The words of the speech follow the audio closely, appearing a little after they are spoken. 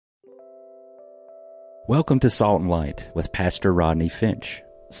Welcome to Salt and Light with Pastor Rodney Finch.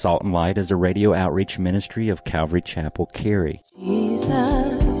 Salt and Light is a radio outreach ministry of Calvary Chapel, Cary. Jesus,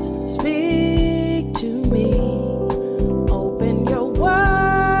 speak to me. Open your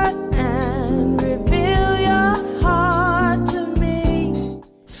word and reveal your heart to me.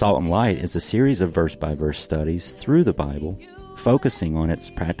 Salt and Light is a series of verse-by-verse studies through the Bible, focusing on its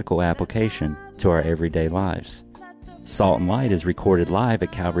practical application to our everyday lives. Salt and Light is recorded live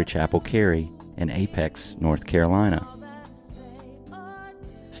at Calvary Chapel, Cary in Apex, North Carolina.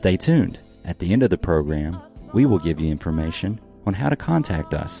 Stay tuned. At the end of the program, we will give you information on how to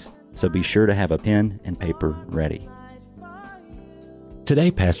contact us, so be sure to have a pen and paper ready.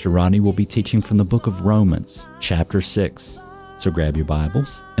 Today, Pastor Rodney will be teaching from the book of Romans, chapter 6. So grab your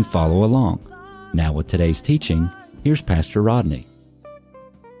Bibles and follow along. Now with today's teaching, here's Pastor Rodney.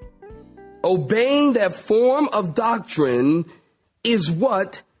 Obeying that form of doctrine is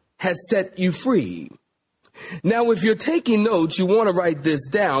what has set you free. Now, if you're taking notes, you want to write this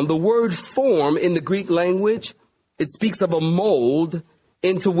down. The word form in the Greek language, it speaks of a mold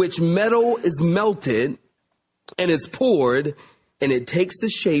into which metal is melted and is poured, and it takes the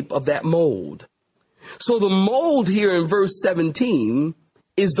shape of that mold. So the mold here in verse 17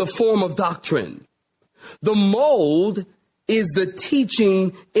 is the form of doctrine. The mold is the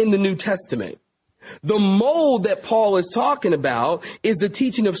teaching in the New Testament. The mold that Paul is talking about is the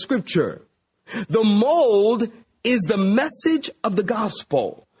teaching of Scripture. The mold is the message of the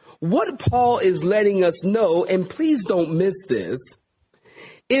gospel. What Paul is letting us know, and please don't miss this,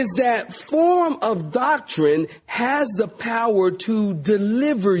 is that form of doctrine has the power to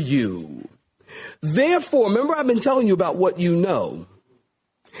deliver you. Therefore, remember I've been telling you about what you know.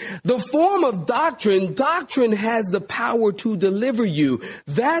 The form of doctrine has the power to deliver you.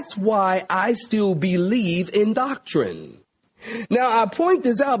 That's why I still believe in doctrine. Now, I point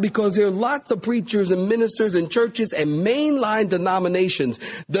this out because there are lots of preachers and ministers and churches and mainline denominations.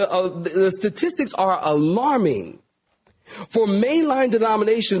 The statistics are alarming for mainline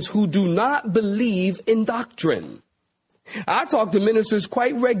denominations who do not believe in doctrine. I talk to ministers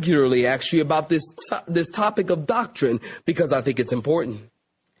quite regularly, actually, about this topic of doctrine because I think it's important.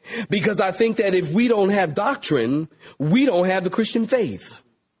 Because I think that if we don't have doctrine, we don't have the Christian faith.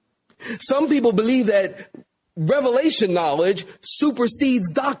 Some people believe that revelation knowledge supersedes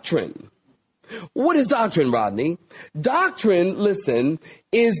doctrine. What is doctrine, Rodney? Doctrine, listen,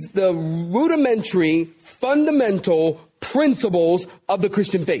 is the rudimentary, fundamental principles of the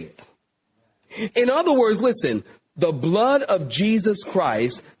Christian faith. In other words, listen, the blood of Jesus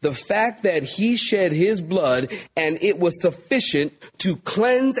Christ, the fact that he shed his blood and it was sufficient to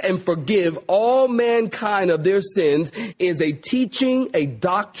cleanse and forgive all mankind of their sins is a teaching, a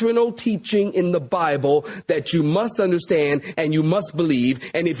doctrinal teaching in the Bible that you must understand and you must believe.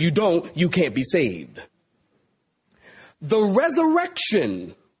 And if you don't, you can't be saved. The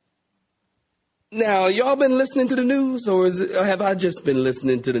resurrection. Now, y'all been listening to the news, or have I just been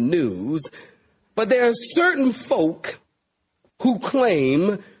listening to the news? But there are certain folk who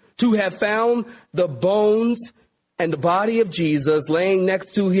claim to have found the bones and the body of Jesus laying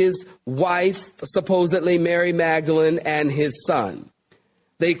next to his wife, supposedly Mary Magdalene, and his son.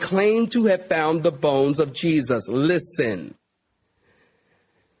 They claim to have found the bones of Jesus. Listen.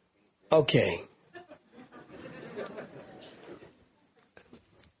 Okay.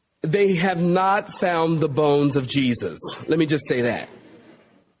 They have not found the bones of Jesus. Let me just say that.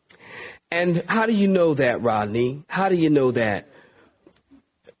 And how do you know that, Rodney? How do you know that?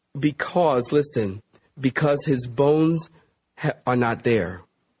 Because, listen, because his bones are not there.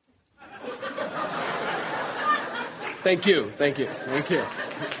 Thank you.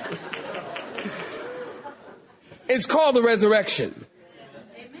 It's called the resurrection.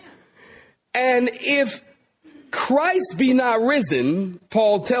 And if Christ be not risen,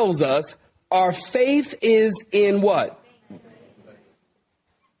 Paul tells us, our faith is in what?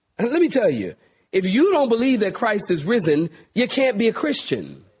 Let me tell you, if you don't believe that Christ is risen, you can't be a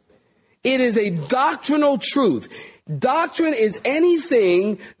Christian. It is a doctrinal truth. Doctrine is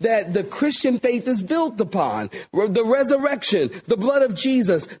anything that the Christian faith is built upon. The resurrection, the blood of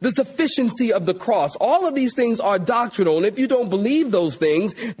Jesus, the sufficiency of the cross. All of these things are doctrinal. And if you don't believe those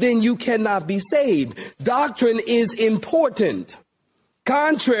things, then you cannot be saved. Doctrine is important,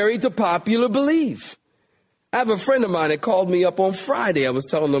 contrary to popular belief. I have a friend of mine that called me up on Friday. I was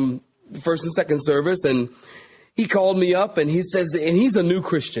telling him the first and second service, and he called me up and he says, and he's a new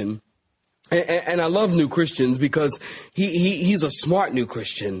Christian. And I love new Christians because he's a smart new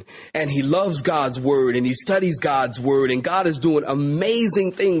Christian, and he loves God's word, and he studies God's word, and God is doing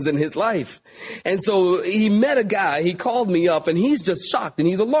amazing things in his life. And so he met a guy, he called me up, and he's just shocked and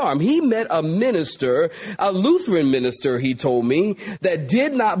he's alarmed. He met a minister, a Lutheran minister, he told me, that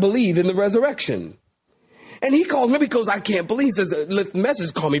did not believe in the resurrection. And he called me because I can't believe. He says,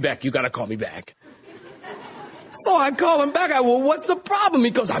 message, call me back. You got to call me back. So I call him back. Well, what's the problem?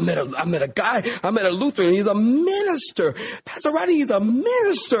 He goes, I met a Lutheran. He's a minister. Pastor Rodney, he's a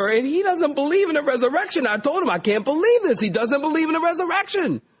minister, and he doesn't believe in the resurrection. I told him, I can't believe this. He doesn't believe in the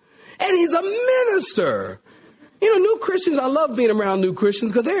resurrection. And he's a minister. You know, new Christians, I love being around new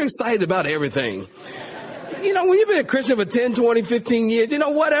Christians because they're excited about everything. You know, when you've been a Christian for 10, 20, 15 years, you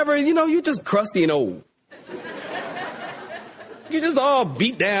know, whatever, you know, you're just crusty and old. You're just all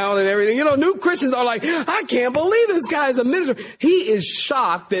beat down and everything. You know, new Christians are like, I can't believe this guy is a minister. He is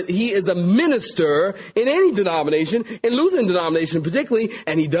shocked that he is a minister in any denomination, in Lutheran denomination particularly,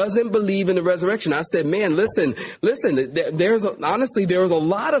 and he doesn't believe in the resurrection. I said, man, listen, there's a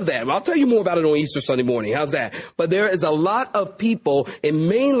lot of that. I'll tell you more about it on Easter Sunday morning. How's that? But there is a lot of people in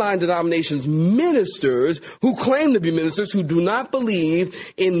mainline denominations, ministers, who claim to be ministers, who do not believe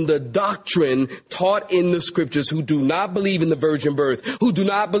in the doctrine taught in the scriptures, who do not believe in the virgin birth, who do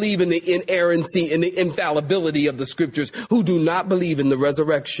not believe in the inerrancy and the infallibility of the scriptures, who do not believe in the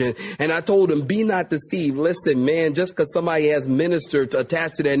resurrection. And I told him, be not deceived. Listen, man, just because somebody has minister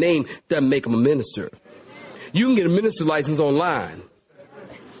attached to their name doesn't make them a minister. You can get a minister license online.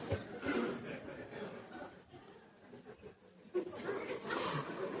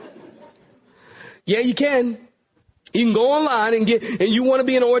 Yeah, you can. You can go online and you want to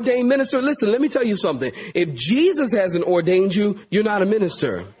be an ordained minister. Listen, let me tell you something. If Jesus hasn't ordained you, you're not a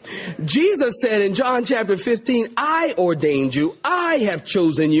minister. Jesus said in John chapter 15, I ordained you, I have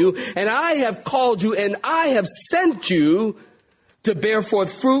chosen you, and I have called you, and I have sent you to bear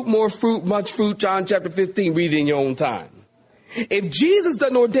forth fruit, more fruit, much fruit. John chapter 15, read it in your own time. If Jesus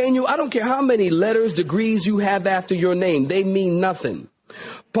doesn't ordain you, I don't care how many letters, degrees you have after your name. They mean nothing.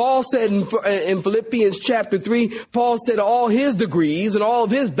 Paul said in Philippians chapter 3, Paul said all his degrees and all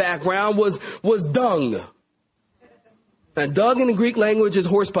of his background was dung. And dung in the Greek language is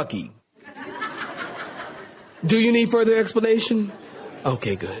horsepucky. Do you need further explanation?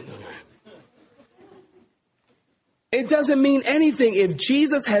 Okay, good. It doesn't mean anything if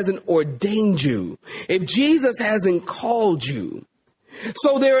Jesus hasn't ordained you, if Jesus hasn't called you.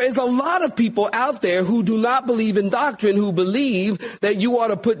 So there is a lot of people out there who do not believe in doctrine, who believe that you ought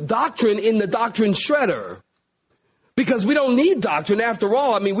to put doctrine in the doctrine shredder. Because we don't need doctrine after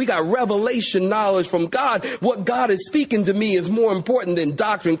all. I mean, we got revelation knowledge from God. What God is speaking to me is more important than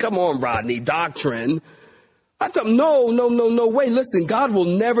doctrine. Come on, Rodney, doctrine. I tell him, no way. Listen, God will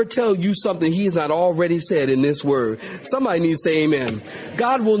never tell you something he has not already said in this word. Somebody needs to say amen.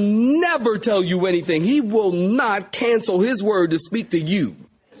 God will never tell you anything. He will not cancel his word to speak to you.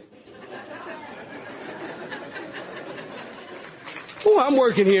 Oh, I'm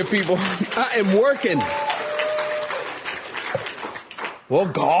working here, people. I am working. Well,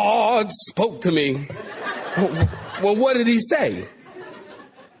 God spoke to me. Well, what did he say?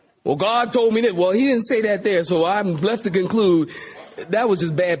 Well, God told me that. Well, he didn't say that there, so I'm left to conclude that was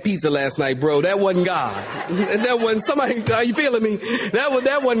just bad pizza last night, bro. That wasn't God. That wasn't somebody. Are you feeling me?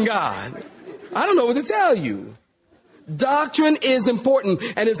 That wasn't God. I don't know what to tell you. Doctrine is important.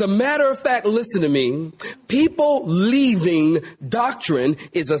 And as a matter of fact, listen to me. People leaving doctrine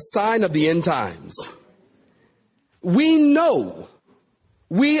is a sign of the end times. We know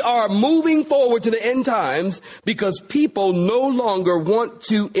we are moving forward to the end times because people no longer want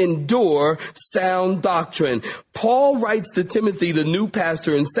to endure sound doctrine. Paul writes to Timothy, the new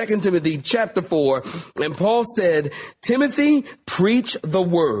pastor, in 2 Timothy chapter 4, and Paul said, Timothy, preach the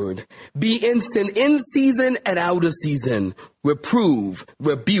word. Be instant in season and out of season. Reprove,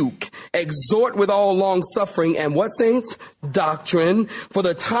 rebuke, exhort with all long suffering, and what, saints? Doctrine. For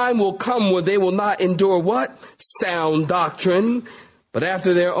the time will come when they will not endure what? Sound doctrine. But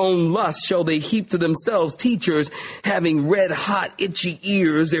after their own lust shall they heap to themselves teachers having red hot itchy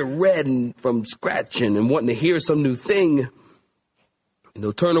ears. They're red from scratching and wanting to hear some new thing. And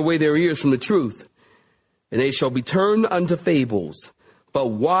they'll turn away their ears from the truth. And they shall be turned unto fables. But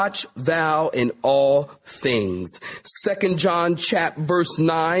watch thou in all things. 2 John verse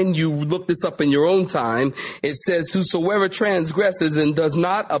 9, you look this up in your own time. It says, whosoever transgresses and does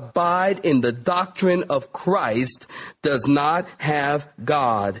not abide in the doctrine of Christ does not have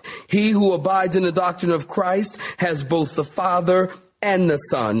God. He who abides in the doctrine of Christ has both the Father and the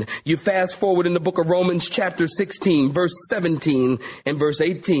Son. You fast forward in the book of Romans chapter 16, verse 17 and verse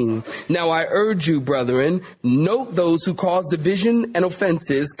 18. Now I urge you, brethren, note those who cause division and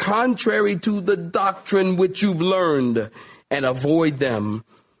offenses contrary to the doctrine which you've learned, and avoid them.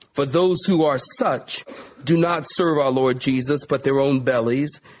 For those who are such do not serve our Lord Jesus, but their own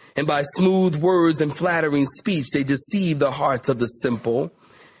bellies. And by smooth words and flattering speech, they deceive the hearts of the simple.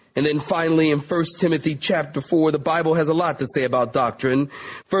 And then finally, in 1 Timothy chapter 4, the Bible has a lot to say about doctrine.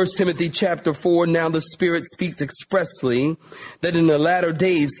 1 Timothy chapter 4, now the Spirit speaks expressly that in the latter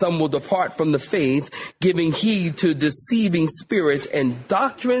days some will depart from the faith, giving heed to deceiving spirits and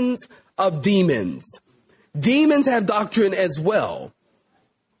doctrines of demons. Demons have doctrine as well.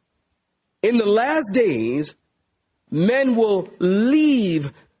 In the last days, men will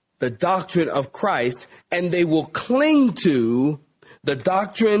leave the doctrine of Christ and they will cling to the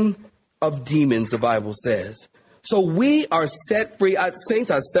doctrine of demons, the Bible says. So we are set free.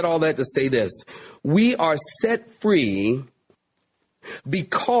 Saints, I said all that to say this. We are set free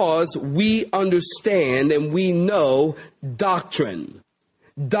because we understand and we know doctrine.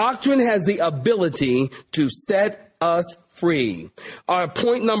 Doctrine has the ability to set us free. Our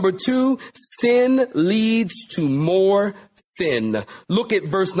point number 2, sin leads to more sin. Look at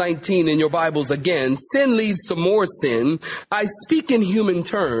verse 19 in your Bibles again. Sin leads to more sin. I speak in human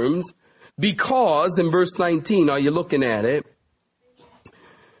terms because, in verse 19, are you looking at it?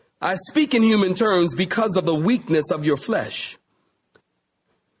 I speak in human terms because of the weakness of your flesh.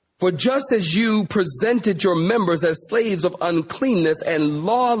 For just as you presented your members as slaves of uncleanness and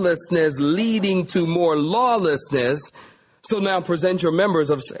lawlessness leading to more lawlessness, so now present your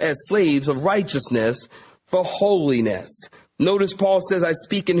members as slaves of righteousness for holiness. Notice Paul says, I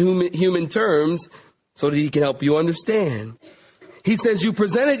speak in human terms so that he can help you understand. He says, you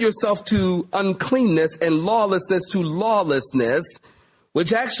presented yourself to uncleanness and lawlessness to lawlessness,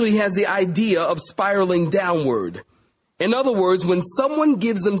 which actually has the idea of spiraling downward. In other words, when someone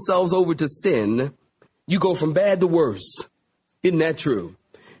gives themselves over to sin, you go from bad to worse. Isn't that true?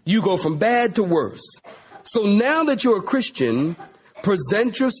 You go from bad to worse. So now that you're a Christian,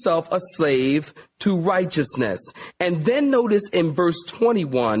 present yourself a slave to righteousness. And then notice in verse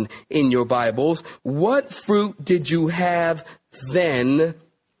 21 in your Bibles, what fruit did you have then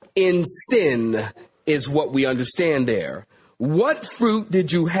in sin is what we understand there. What fruit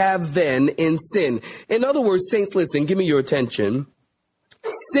did you have then in sin? In other words, saints, listen, give me your attention.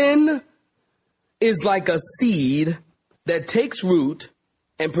 Sin is like a seed that takes root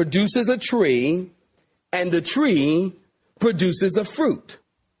and produces a tree, and the tree produces a fruit.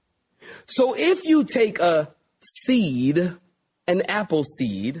 So if you take a seed, an apple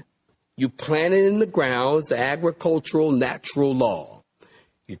seed, you plant it in the ground, it's the agricultural natural law.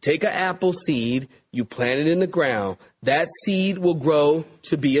 You take an apple seed, you plant it in the ground. That seed will grow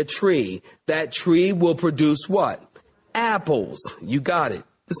to be a tree. That tree will produce what? Apples. You got it.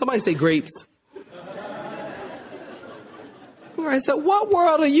 Did somebody say grapes? All right, so what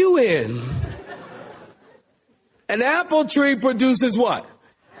world are you in? An apple tree produces what?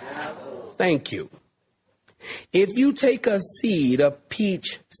 Apples. Thank you. If you take a seed, a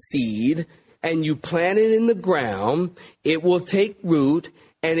peach seed, and you plant it in the ground, it will take root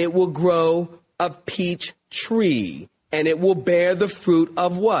and it will grow a peach tree. And it will bear the fruit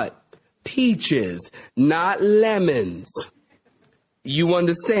of what? Peaches, not lemons. You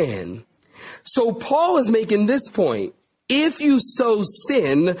understand? So Paul is making this point. If you sow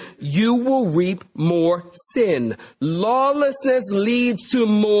sin, you will reap more sin. Lawlessness leads to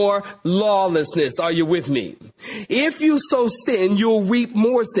more lawlessness. Are you with me? If you sow sin, you'll reap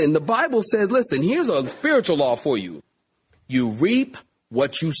more sin. The Bible says, listen, here's a spiritual law for you. You reap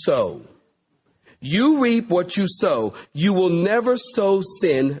what you sow. You reap what you sow. You will never sow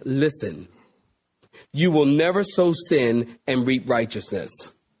sin. Listen, you will never sow sin and reap righteousness.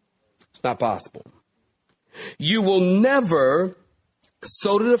 It's not possible. You will never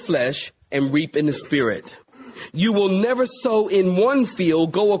sow to the flesh and reap in the spirit. You will never sow in one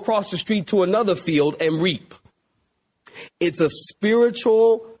field, go across the street to another field and reap. It's a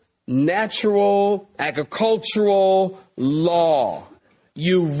spiritual, natural, agricultural law.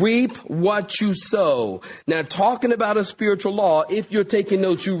 You reap what you sow. Now, talking about a spiritual law, if you're taking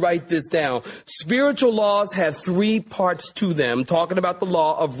notes, you write this down. Spiritual laws have 3 parts to them, talking about the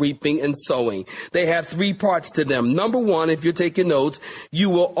law of reaping and sowing. They have 3 parts to them. Number 1, if you're taking notes, you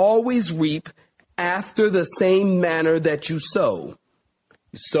will always reap after the same manner that you sow.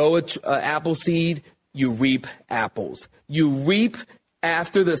 You sow an apple seed, you reap apples. You reap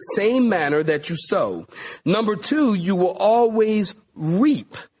after the same manner that you sow. Number 2, you will always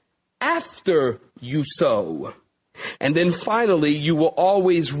reap after you sow. And then finally, you will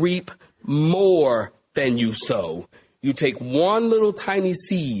always reap more than you sow. You take one little tiny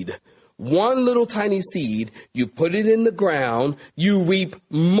seed, you put it in the ground, you reap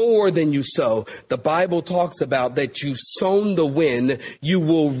more than you sow. The Bible talks about that you've sown the wind, you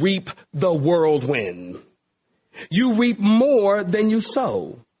will reap the whirlwind. You reap more than you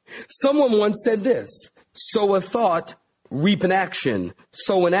sow. Someone once said this: sow a thought, reap an action.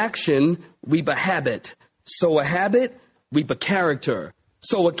 Sow an action, reap a habit. Sow a habit, reap a character.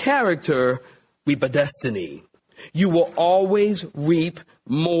 Sow a character, reap a destiny. You will always reap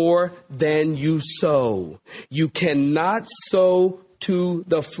more than you sow. You cannot sow to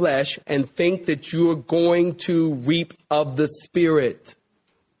the flesh and think that you're going to reap of the Spirit.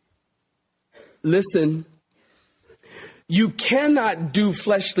 Listen, you cannot do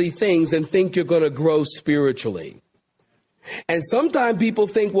fleshly things and think you're going to grow spiritually. And sometimes people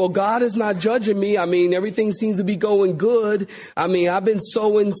think, well, God is not judging me. I mean, everything seems to be going good. I mean, I've been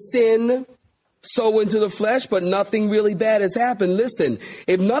sowing sin, sowing to the flesh, but nothing really bad has happened. Listen,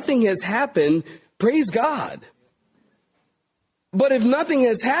 if nothing has happened, praise God. But if nothing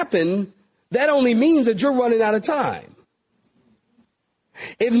has happened, that only means that you're running out of time.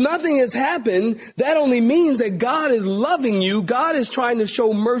 If nothing has happened, that only means that God is loving you. God is trying to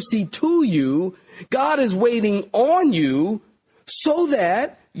show mercy to you. God is waiting on you so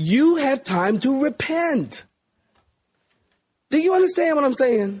that you have time to repent. Do you understand what I'm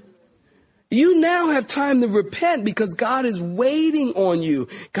saying? You now have time to repent because God is waiting on you.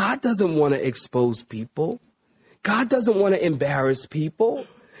 God doesn't want to expose people. God doesn't want to embarrass people.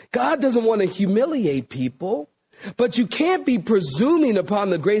 God doesn't want to humiliate people. But you can't be presuming upon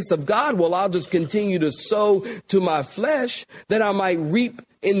the grace of God. Well, I'll just continue to sow to my flesh that I might reap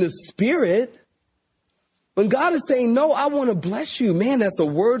in the Spirit. When God is saying, no, I want to bless you. Man, that's a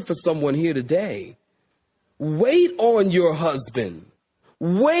word for someone here today. Wait on your husband.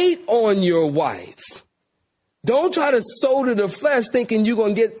 Wait on your wife. Don't try to sow to the flesh thinking you're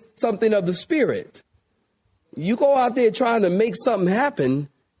going to get something of the Spirit. You go out there trying to make something happen,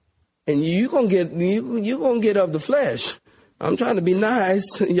 and you're going to get of the flesh. I'm trying to be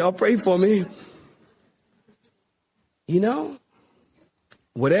nice. Y'all pray for me. You know,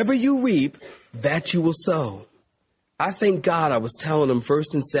 whatever you reap, that you will sow. I thank God I was telling them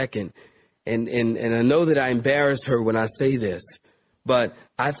first and second, and I know that I embarrass her when I say this, but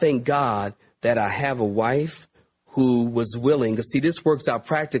I thank God that I have a wife who was willing to see this works out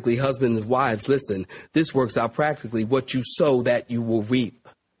practically. Husbands and wives, listen, this works out practically. What you sow, that you will reap.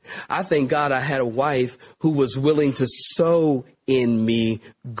 I thank God I had a wife who was willing to sow in me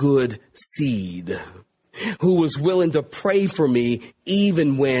good seed, who was willing to pray for me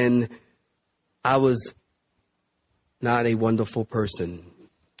even when I was not a wonderful person.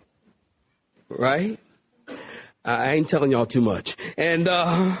 Right? I ain't telling y'all too much. And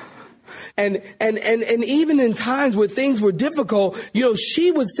even in times where things were difficult, you know,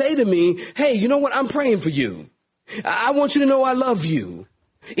 she would say to me, hey, you know what? I'm praying for you. I want you to know I love you.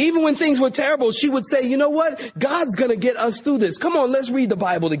 Even when things were terrible, she would say, you know what? God's going to get us through this. Come on, let's read the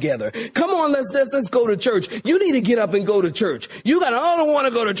Bible together. Come on, let's go to church. You need to get up and go to church. I don't want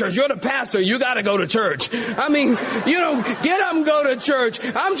to go to church. You're the pastor. You got to go to church. I mean, you know, get up and go to church.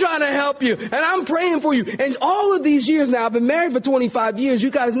 I'm trying to help you and I'm praying for you. And all of these years now, I've been married for 25 years.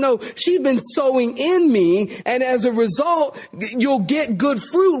 You guys know she's been sowing in me. And as a result, you'll get good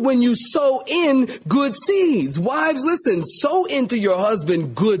fruit when you sow in good seeds. Wives, listen, sow into your husband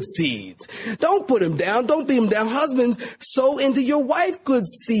good seeds. Don't put him down. Don't beat him down. Husbands, sow into your wife good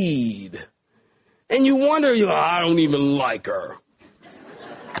seed. And you wonder, I don't even like her.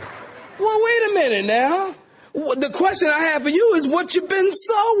 Well, wait a minute now. The question I have for you is what you've been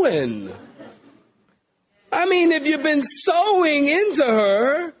sowing. I mean, if you've been sowing into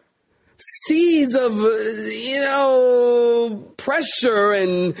her seeds of, pressure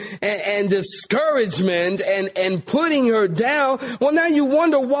and discouragement and putting her down, well, now you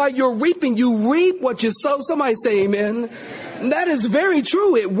wonder why you're reaping. You reap what you sow. Somebody say amen. That is very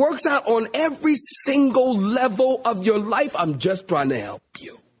true. It works out on every single level of your life. I'm just trying to help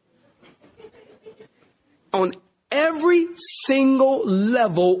you. On every single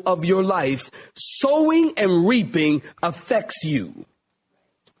level of your life, sowing and reaping affects you.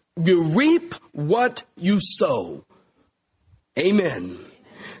 You reap what you sow. Amen.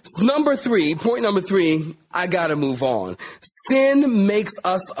 Point number three, I got to move on. Sin makes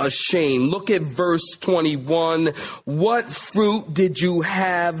us ashamed. Look at verse 21. What fruit did you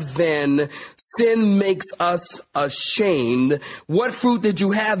have then? Sin makes us ashamed. What fruit did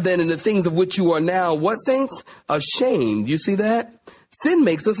you have then in the things of which you are now? What, saints? Ashamed. You see that? Sin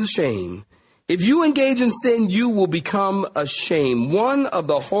makes us ashamed. If you engage in sin, you will become ashamed. One of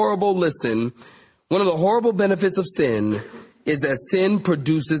the horrible benefits of sin is that sin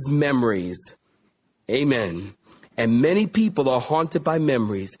produces memories. Amen. And many people are haunted by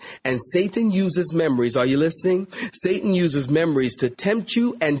memories. And Satan uses memories. Are you listening? Satan uses memories to tempt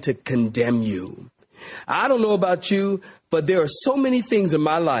you and to condemn you. I don't know about you, but there are so many things in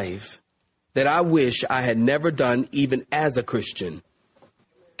my life that I wish I had never done, even as a Christian.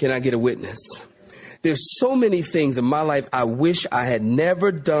 Can I get a witness? There's so many things in my life I wish I had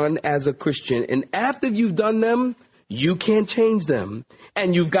never done as a Christian. And after you've done them, you can't change them.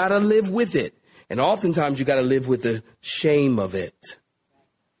 And you've got to live with it. And oftentimes you got to live with the shame of it.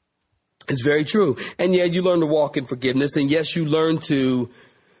 It's very true. And yeah, you learn to walk in forgiveness. And yes, you learn to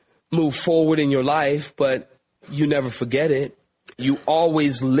move forward in your life, but you never forget it. You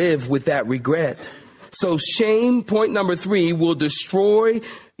always live with that regret. So shame, point number 3, will destroy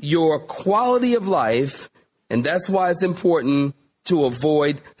your quality of life. And that's why it's important to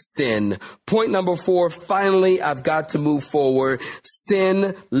avoid sin. Point number 4, finally, I've got to move forward.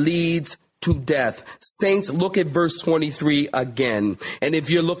 Sin leads to death. Saints, look at verse 23 again. And if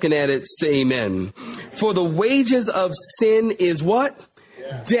you're looking at it, say amen. For the wages of sin is what?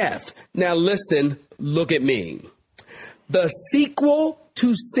 Death. Now listen, look at me. The sequel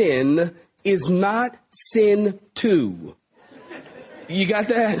to sin is not sin 2. You got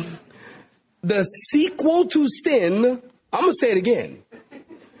that? The sequel to sin, I'm going to say it again.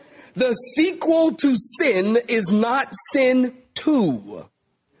 The sequel to sin is not sin 2.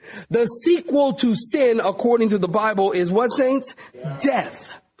 The sequel to sin, according to the Bible, is what, saints? Death.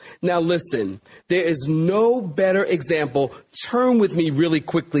 Now listen, there is no better example. Turn with me really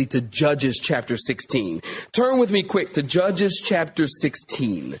quickly to Judges chapter 16. Turn with me quick to Judges chapter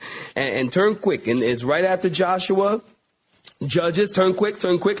 16. And turn quick. And it's right after Joshua. Judges, turn quick.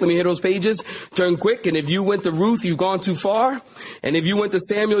 Let me hear those pages. Turn quick. And if you went to Ruth, you've gone too far. And if you went to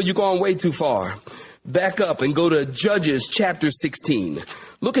Samuel, you've gone way too far. Back up and go to Judges chapter 16.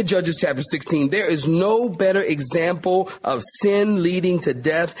 Look at Judges chapter 16. There is no better example of sin leading to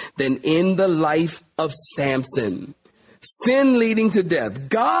death than in the life of Samson. Sin leading to death.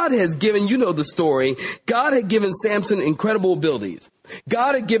 God has given, you know the story, God had given Samson incredible abilities.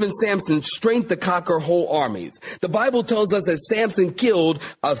 God had given Samson strength to conquer whole armies. The Bible tells us that Samson killed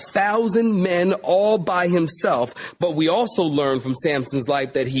 1,000 men all by himself. But we also learn from Samson's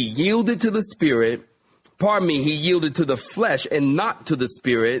life that he yielded to the spirit. He yielded to the flesh and not to the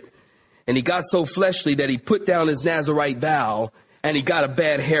spirit. And he got so fleshly that he put down his Nazirite vow and he got a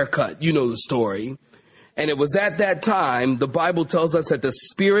bad haircut. You know the story. And it was at that time, the Bible tells us that the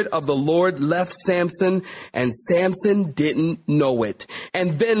Spirit of the Lord left Samson and Samson didn't know it.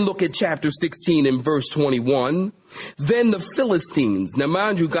 And then look at chapter 16 and verse 21. Then the Philistines, now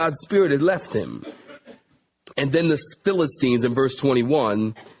mind you, God's Spirit had left him. And then the Philistines in verse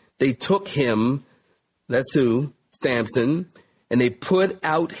 21, they took him, that's who, Samson, and they put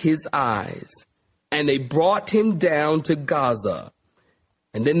out his eyes and they brought him down to Gaza.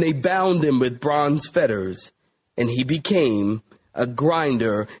 And then they bound him with bronze fetters, and he became a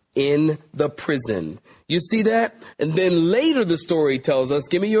grinder in the prison. You see that? And then later the story tells us,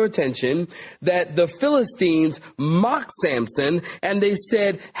 give me your attention, that the Philistines mocked Samson, and they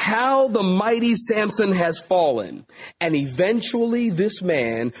said, how the mighty Samson has fallen. And eventually this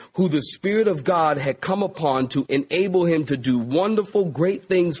man, who the Spirit of God had come upon to enable him to do wonderful, great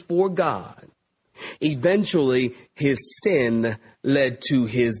things for God, eventually his sin led to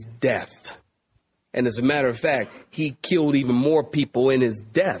his death. And as a matter of fact, he killed even more people in his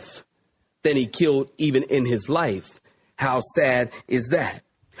death than he killed even in his life. How sad is that?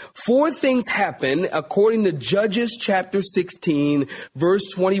 4 things happen according to Judges chapter 16, verse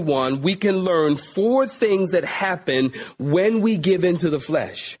 21. We can learn 4 things that happen when we give into the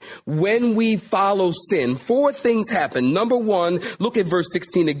flesh, when we follow sin. 4 things happen. Number 1, look at verse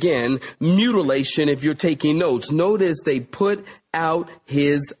 16 again, mutilation. If you're taking notes, notice they put out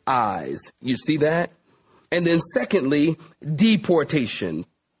his eyes. You see that? And then secondly, deportation.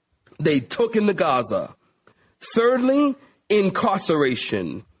 They took him to Gaza. Thirdly,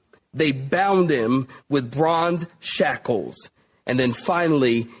 incarceration. They bound him with bronze shackles. And then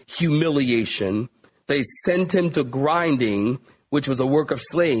finally, humiliation. They sent him to grinding, which was a work of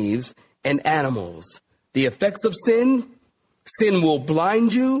slaves and animals. The effects of sin: sin will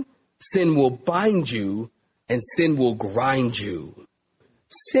blind you, sin will bind you, and sin will grind you.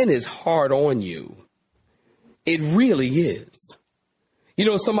 Sin is hard on you. It really is. You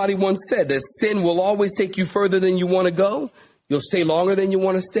know, somebody once said that sin will always take you further than you want to go. You'll stay longer than you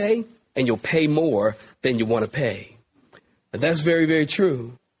want to stay, and you'll pay more than you want to pay. And that's very, very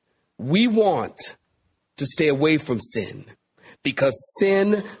true. we want to stay away from sin because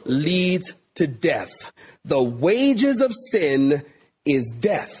sin leads to death. The wages of sin is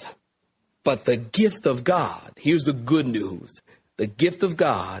death, but the gift of God, here's the good news. The gift of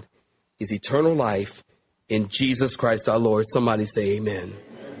God is eternal life in Jesus Christ our Lord. Somebody say amen.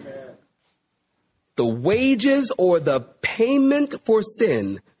 Amen. The wages or the payment for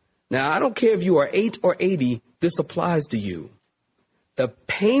sin. Now, I don't care if you are 8 or 80, this applies to you. The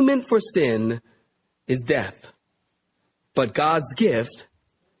payment for sin is death, but God's gift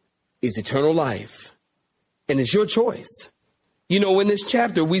is eternal life, and it's your choice. You know, in this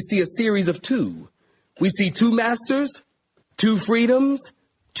chapter, we see a series of two. We see 2 masters, 2 freedoms,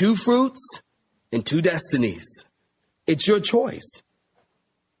 2 fruits, and 2 destinies. It's your choice.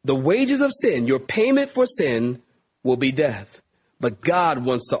 The wages of sin, your payment for sin, will be death, but God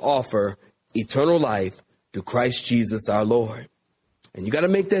wants to offer eternal life through Christ Jesus our Lord. And you got to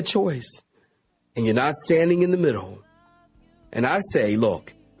make that choice. And you're not standing in the middle. And I say,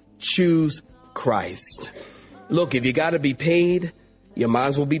 look, choose Christ. Look, if you got to be paid, you might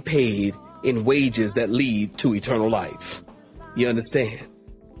as well be paid in wages that lead to eternal life. You understand?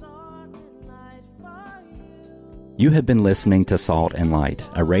 You have been listening to Salt and Light,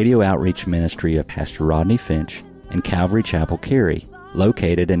 a radio outreach ministry of Pastor Rodney Finch and Calvary Chapel, Cary,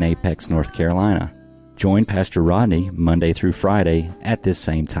 located in Apex, North Carolina. Join Pastor Rodney Monday through Friday at this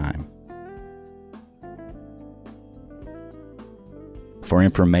same time. For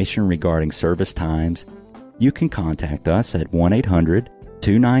information regarding service times, you can contact us at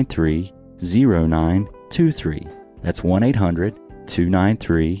 1-800-293-0923. That's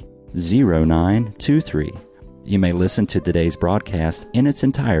 1-800-293-0923. You may listen to today's broadcast in its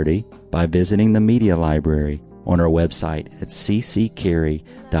entirety by visiting the media library on our website at cccary.org.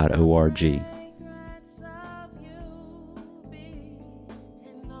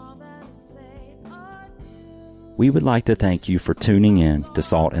 We would like to thank you for tuning in to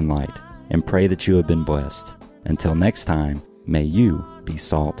Salt and Light and pray that you have been blessed. Until next time, may you be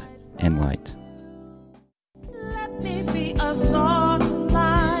salt and light. Let me be a salt.